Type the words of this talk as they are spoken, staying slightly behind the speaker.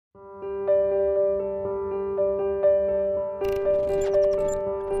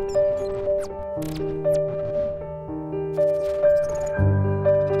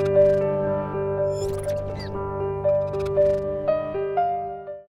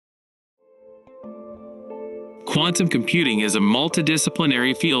Quantum computing is a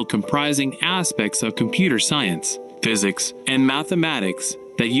multidisciplinary field comprising aspects of computer science, physics, and mathematics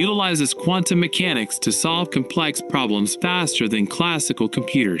that utilizes quantum mechanics to solve complex problems faster than classical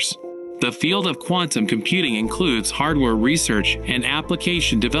computers. The field of quantum computing includes hardware research and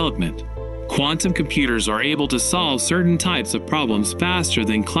application development. Quantum computers are able to solve certain types of problems faster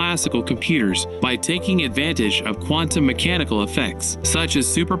than classical computers by taking advantage of quantum mechanical effects, such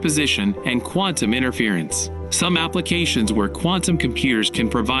as superposition and quantum interference. Some applications where quantum computers can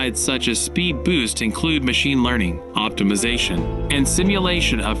provide such a speed boost include machine learning, optimization, and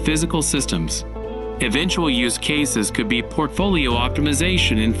simulation of physical systems. Eventual use cases could be portfolio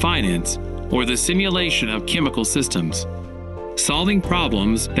optimization in finance or the simulation of chemical systems, solving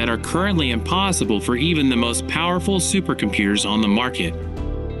problems that are currently impossible for even the most powerful supercomputers on the market.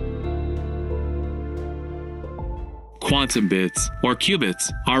 Quantum bits, or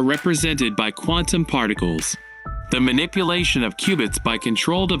qubits, are represented by quantum particles. The manipulation of qubits by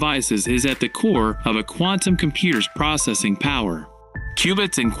control devices is at the core of a quantum computer's processing power.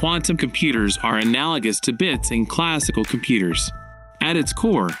 Qubits in quantum computers are analogous to bits in classical computers. At its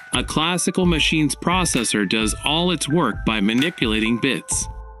core, a classical machine's processor does all its work by manipulating bits.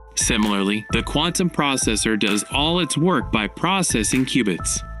 Similarly, the quantum processor does all its work by processing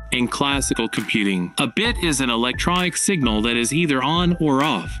qubits. In classical computing, a bit is an electronic signal that is either on or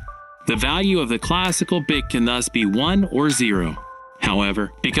off. The value of the classical bit can thus be 1 or 0.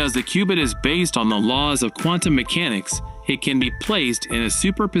 However, because the qubit is based on the laws of quantum mechanics, it can be placed in a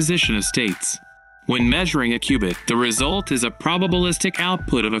superposition of states. When measuring a qubit, the result is a probabilistic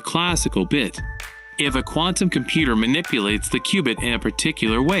output of a classical bit. If a quantum computer manipulates the qubit in a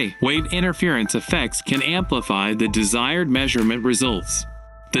particular way, wave interference effects can amplify the desired measurement results.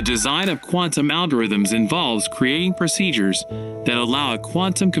 The design of quantum algorithms involves creating procedures that allow a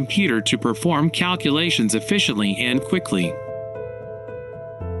quantum computer to perform calculations efficiently and quickly.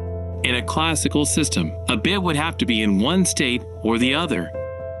 In a classical system, a bit would have to be in one state or the other.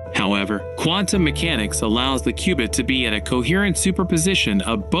 However, quantum mechanics allows the qubit to be at a coherent superposition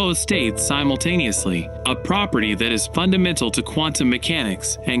of both states simultaneously, a property that is fundamental to quantum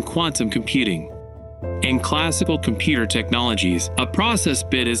mechanics and quantum computing. In classical computer technologies, a process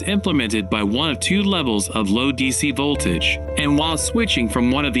bit is implemented by one of two levels of low DC voltage, and while switching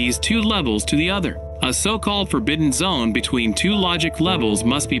from one of these two levels to the other, a so-called forbidden zone between two logic levels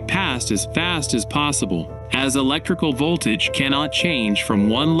must be passed as fast as possible, as electrical voltage cannot change from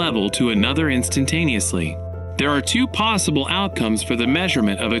one level to another instantaneously. There are two possible outcomes for the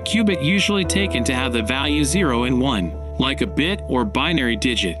measurement of a qubit, usually taken to have the value 0 and 1, like a bit or binary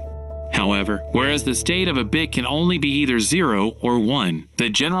digit. However, whereas the state of a bit can only be either 0 or 1, the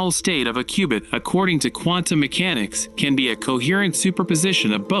general state of a qubit, according to quantum mechanics, can be a coherent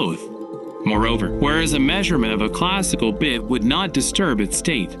superposition of both. Moreover, whereas a measurement of a classical bit would not disturb its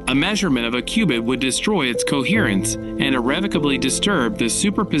state, a measurement of a qubit would destroy its coherence and irrevocably disturb the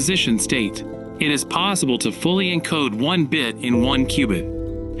superposition state. It is possible to fully encode one bit in one qubit.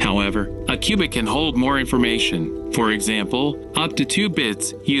 However, a qubit can hold more information, for example, up to 2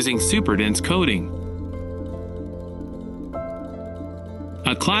 bits using superdense coding.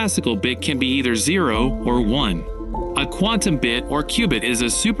 A classical bit can be either 0 or 1. A quantum bit or qubit is a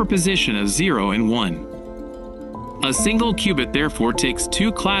superposition of 0 and 1. A single qubit therefore takes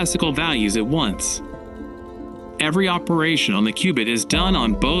two classical values at once. Every operation on the qubit is done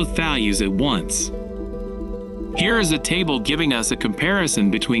on both values at once. Here is a table giving us a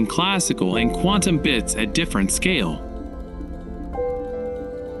comparison between classical and quantum bits at different scale.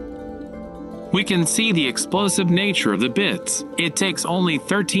 We can see the explosive nature of the bits. It takes only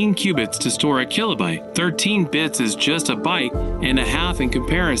 13 qubits to store a kilobyte. 13 bits is just a byte and a half in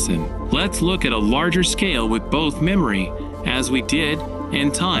comparison. Let's look at a larger scale with both memory, as we did,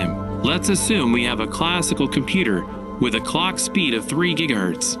 and time. Let's assume we have a classical computer with a clock speed of 3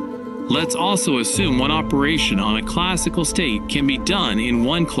 GHz. Let's also assume one operation on a classical state can be done in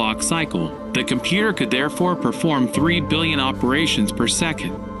one clock cycle. The computer could therefore perform 3 billion operations per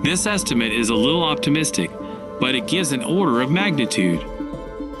second. This estimate is a little optimistic, but it gives an order of magnitude.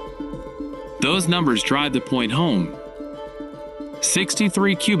 Those numbers drive the point home.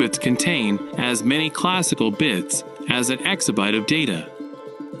 63 qubits contain as many classical bits as an exabyte of data.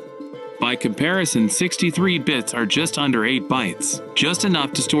 By comparison, 63 bits are just under 8 bytes, just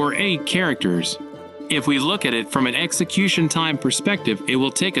enough to store 8 characters. If we look at it from an execution time perspective, it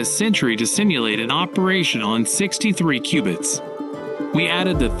will take a century to simulate an operation on 63 qubits. We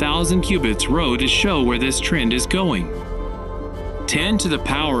added the 1000 qubits row to show where this trend is going. 10 to the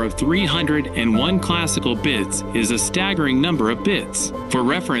power of 301 classical bits is a staggering number of bits. For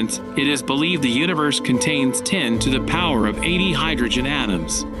reference, it is believed the universe contains 10 to the power of 80 hydrogen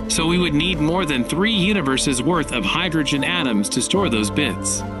atoms. So we would need more than 3 universes worth of hydrogen atoms to store those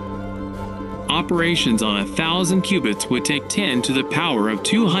bits. Operations on 1,000 qubits would take 10 to the power of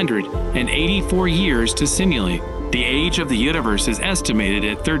 284 years to simulate. The age of the universe is estimated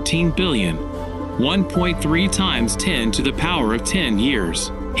at 13 billion. 1.3 times 10 to the power of 10 years.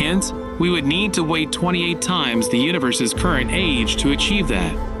 Hence, we would need to wait 28 times the universe's current age to achieve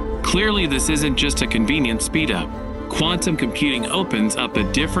that. Clearly, this isn't just a convenient speed-up. Quantum computing opens up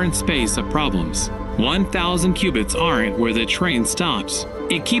a different space of problems. 1,000 qubits aren't where the train stops.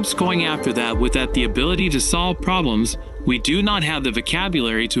 It keeps going after that without the ability to solve problems we do not have the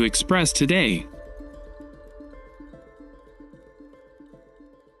vocabulary to express today.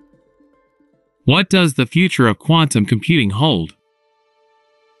 What does the future of quantum computing hold?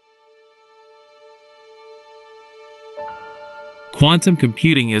 Quantum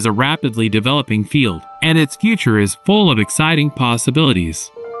computing is a rapidly developing field, and its future is full of exciting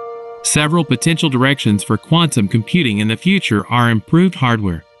possibilities. Several potential directions for quantum computing in the future are improved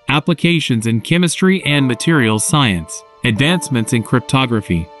hardware, applications in chemistry and materials science, advancements in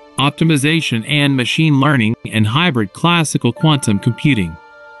cryptography, optimization and machine learning, and hybrid classical quantum computing.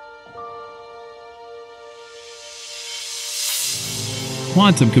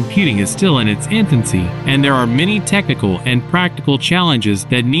 Quantum computing is still in its infancy, and there are many technical and practical challenges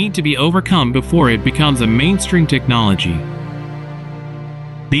that need to be overcome before it becomes a mainstream technology.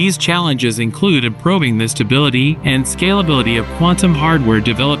 These challenges include improving the stability and scalability of quantum hardware,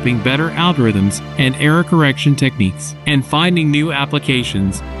 developing better algorithms and error correction techniques, and finding new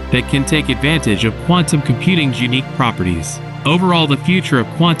applications that can take advantage of quantum computing's unique properties. Overall, the future of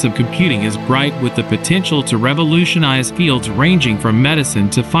quantum computing is bright, with the potential to revolutionize fields ranging from medicine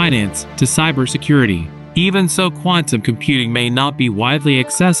to finance to cybersecurity. Even so, quantum computing may not be widely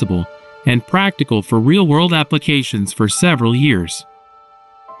accessible and practical for real-world applications for several years.